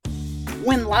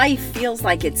When life feels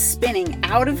like it's spinning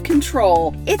out of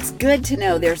control, it's good to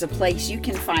know there's a place you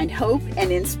can find hope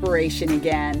and inspiration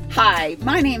again. Hi,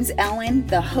 my name's Ellen,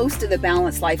 the host of the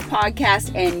Balanced Life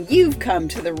podcast, and you've come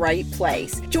to the right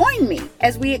place. Join me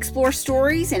as we explore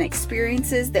stories and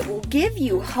experiences that will give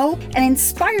you hope and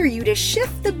inspire you to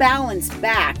shift the balance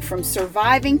back from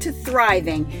surviving to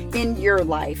thriving in your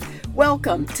life.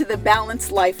 Welcome to the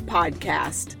Balanced Life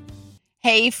podcast.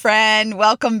 Hey friend,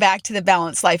 welcome back to the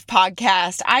Balanced Life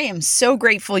podcast. I am so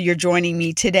grateful you're joining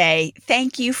me today.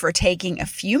 Thank you for taking a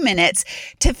few minutes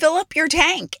to fill up your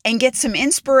tank and get some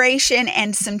inspiration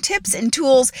and some tips and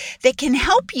tools that can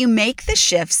help you make the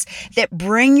shifts that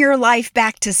bring your life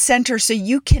back to center so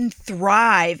you can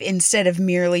thrive instead of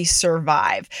merely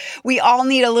survive. We all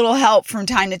need a little help from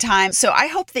time to time, so I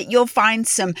hope that you'll find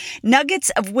some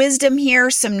nuggets of wisdom here,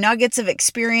 some nuggets of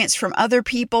experience from other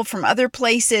people, from other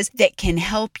places that can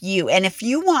help you. And if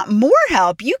you want more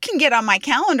help, you can get on my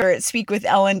calendar at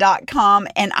speakwithellen.com,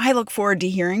 and I look forward to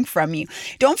hearing from you.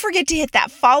 Don't forget to hit that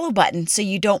follow button so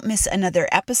you don't miss another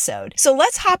episode. So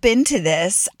let's hop into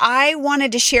this. I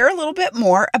wanted to share a little bit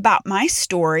more about my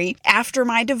story after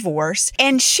my divorce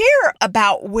and share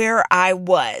about where I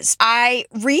was. I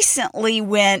recently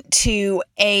went to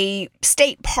a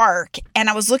state park and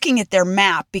I was looking at their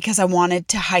map because I wanted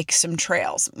to hike some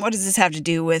trails. What does this have to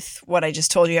do with what I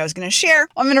just told you I was going to share?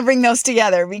 I'm going to bring those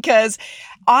together because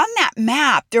on that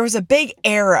map, there was a big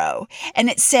arrow and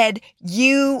it said,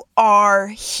 "You are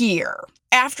here."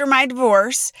 After my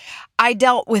divorce, I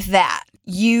dealt with that.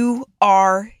 You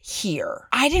are here.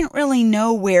 I didn't really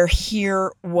know where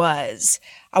here was.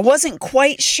 I wasn't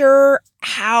quite sure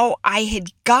how I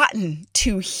had gotten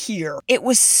to here. It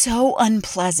was so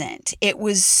unpleasant. It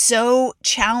was so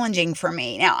challenging for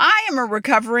me. Now, I am a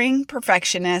recovering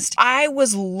perfectionist. I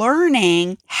was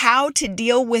learning how to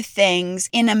deal with things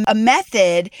in a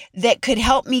method that could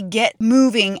help me get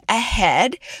moving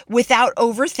ahead without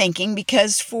overthinking,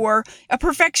 because for a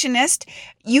perfectionist,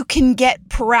 you can get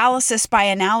paralysis by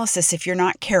analysis if you're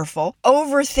not careful.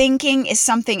 Overthinking is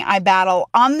something I battle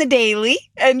on the daily.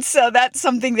 And so that's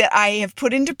something that I have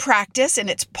put into practice, and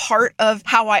it's part of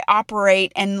how I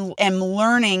operate and am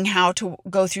learning how to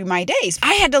go through my days.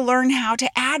 I had to learn how to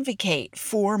advocate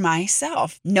for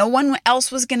myself. No one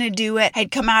else was going to do it.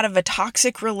 I'd come out of a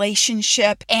toxic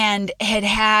relationship and had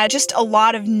had just a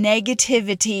lot of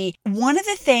negativity. One of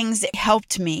the things that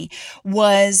helped me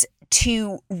was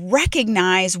to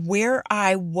recognize where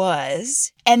I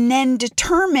was and then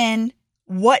determine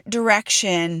what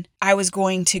direction I was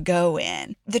going to go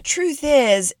in. The truth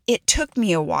is, it took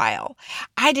me a while.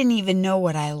 I didn't even know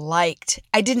what I liked.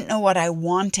 I didn't know what I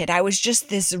wanted. I was just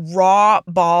this raw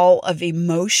ball of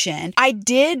emotion. I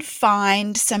did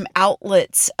find some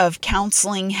outlets of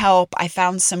counseling help. I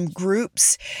found some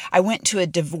groups. I went to a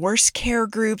divorce care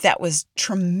group that was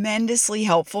tremendously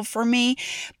helpful for me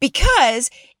because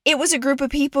it was a group of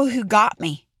people who got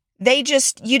me.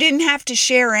 You didn't have to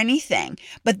share anything,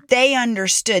 but they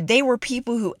understood. They were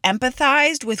people who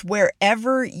empathized with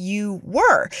wherever you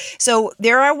were. So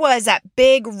there I was, that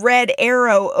big red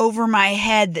arrow over my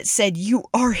head that said, "You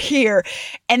are here."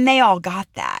 And they all got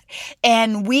that.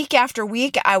 And week after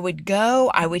week, I would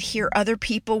hear other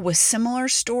people with similar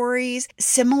stories,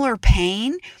 similar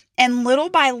pain. And little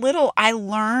by little, I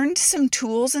learned some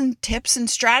tools and tips and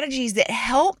strategies that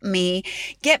helped me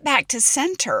get back to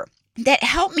center, that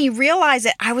helped me realize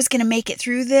that I was going to make it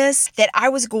through this, that I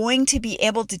was going to be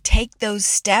able to take those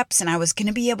steps and I was going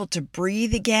to be able to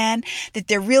breathe again, that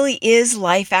there really is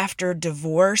life after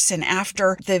divorce and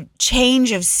after the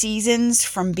change of seasons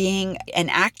from being an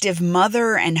active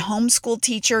mother and homeschool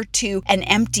teacher to an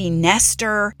empty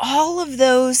nester, all of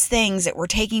those things that were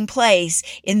taking place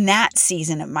in that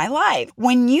season of my life.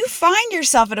 When you find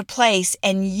yourself at a place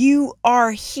and you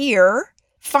are here,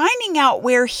 finding out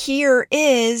where here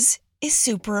is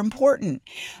super important,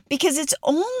 because it's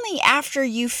only after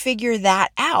you figure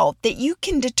that out that you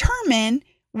can determine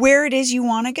where it is you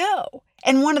want to go.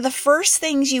 And one of the first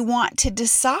things you want to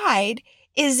decide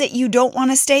is that you don't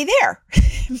want to stay there.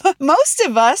 Most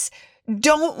of us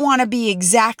don't want to be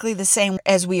exactly the same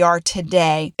as we are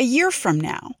today a year from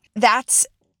now. That's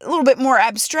a little bit more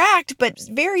abstract, but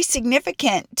very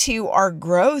significant to our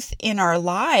growth in our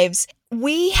lives.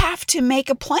 we have to make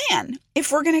a plan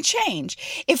if we're going to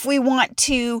change. If we want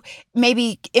to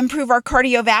maybe improve our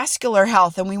cardiovascular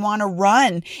health and we want to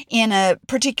run in a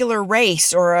particular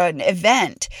race or an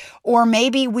event, or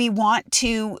maybe we want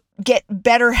to get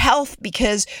better health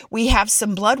because we have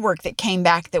some blood work that came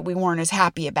back that we weren't as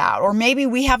happy about. Or maybe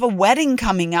we have a wedding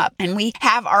coming up and we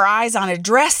have our eyes on a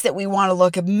dress that we want to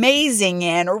look amazing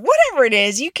in, or whatever it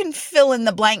is. You can fill in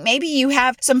the blank. Maybe you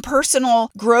have some personal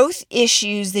growth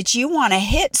issues that you want to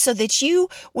hit so that you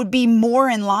would be more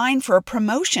in line for a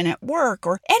promotion at work,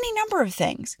 or any number of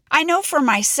things. I know for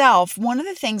myself, one of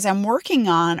the things I'm working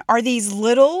on are these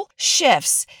little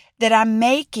shifts that I'm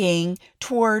making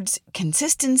towards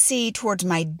consistency, towards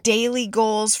my daily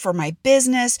goals for my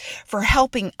business, for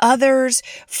helping others,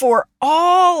 for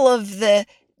all of the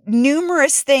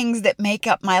numerous things that make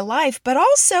up my life, but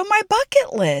also my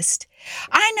bucket list.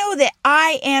 I know that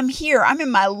I am here. I'm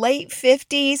in my late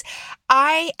 50s.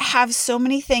 I have so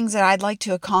many things that I'd like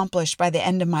to accomplish by the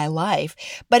end of my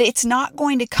life, but it's not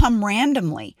going to come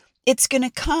randomly. It's going to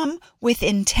come with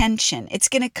intention. It's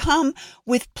going to come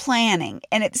with planning,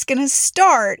 and it's going to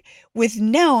start with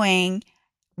knowing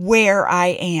where I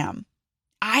am.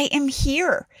 I am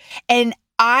here, and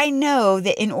I know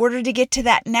that in order to get to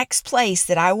that next place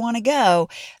that I want to go,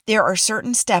 there are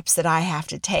certain steps that I have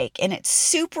to take. And it's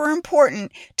super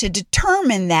important to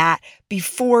determine that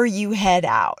before you head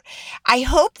out. I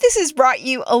hope this has brought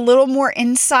you a little more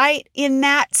insight in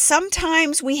that.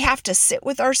 Sometimes we have to sit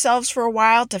with ourselves for a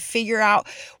while to figure out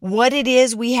what it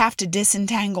is we have to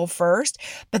disentangle first.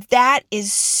 But that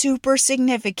is super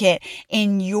significant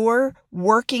in your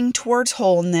working towards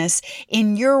wholeness,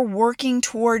 in your working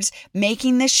towards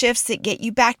making the shifts that get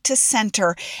you back to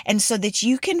center, and so that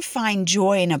you can find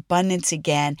joy and abundance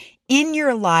again in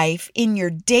your life, in your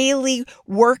daily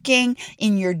working,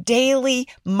 in your daily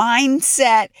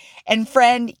mindset. And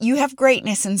friend, you have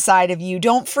greatness inside of you.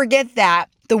 Don't forget that.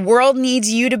 The world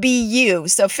needs you to be you.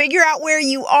 So figure out where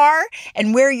you are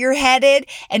and where you're headed.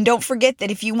 And don't forget that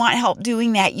if you want help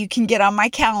doing that, you can get on my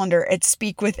calendar at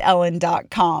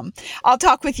speakwithellen.com. I'll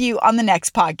talk with you on the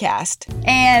next podcast.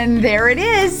 And there it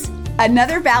is.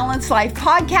 Another Balanced Life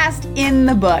podcast in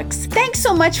the books. Thanks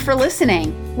so much for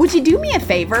listening. Would you do me a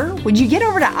favor? Would you get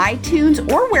over to iTunes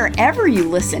or wherever you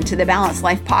listen to the Balanced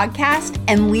Life podcast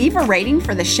and leave a rating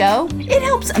for the show? It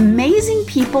helps amazing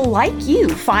people like you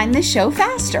find the show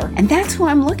faster. And that's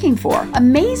what I'm looking for.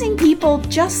 Amazing people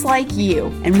just like you.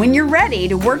 And when you're ready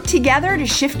to work together to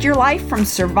shift your life from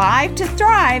survive to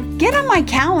thrive, get on my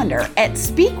calendar at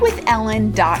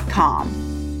speakwithellen.com.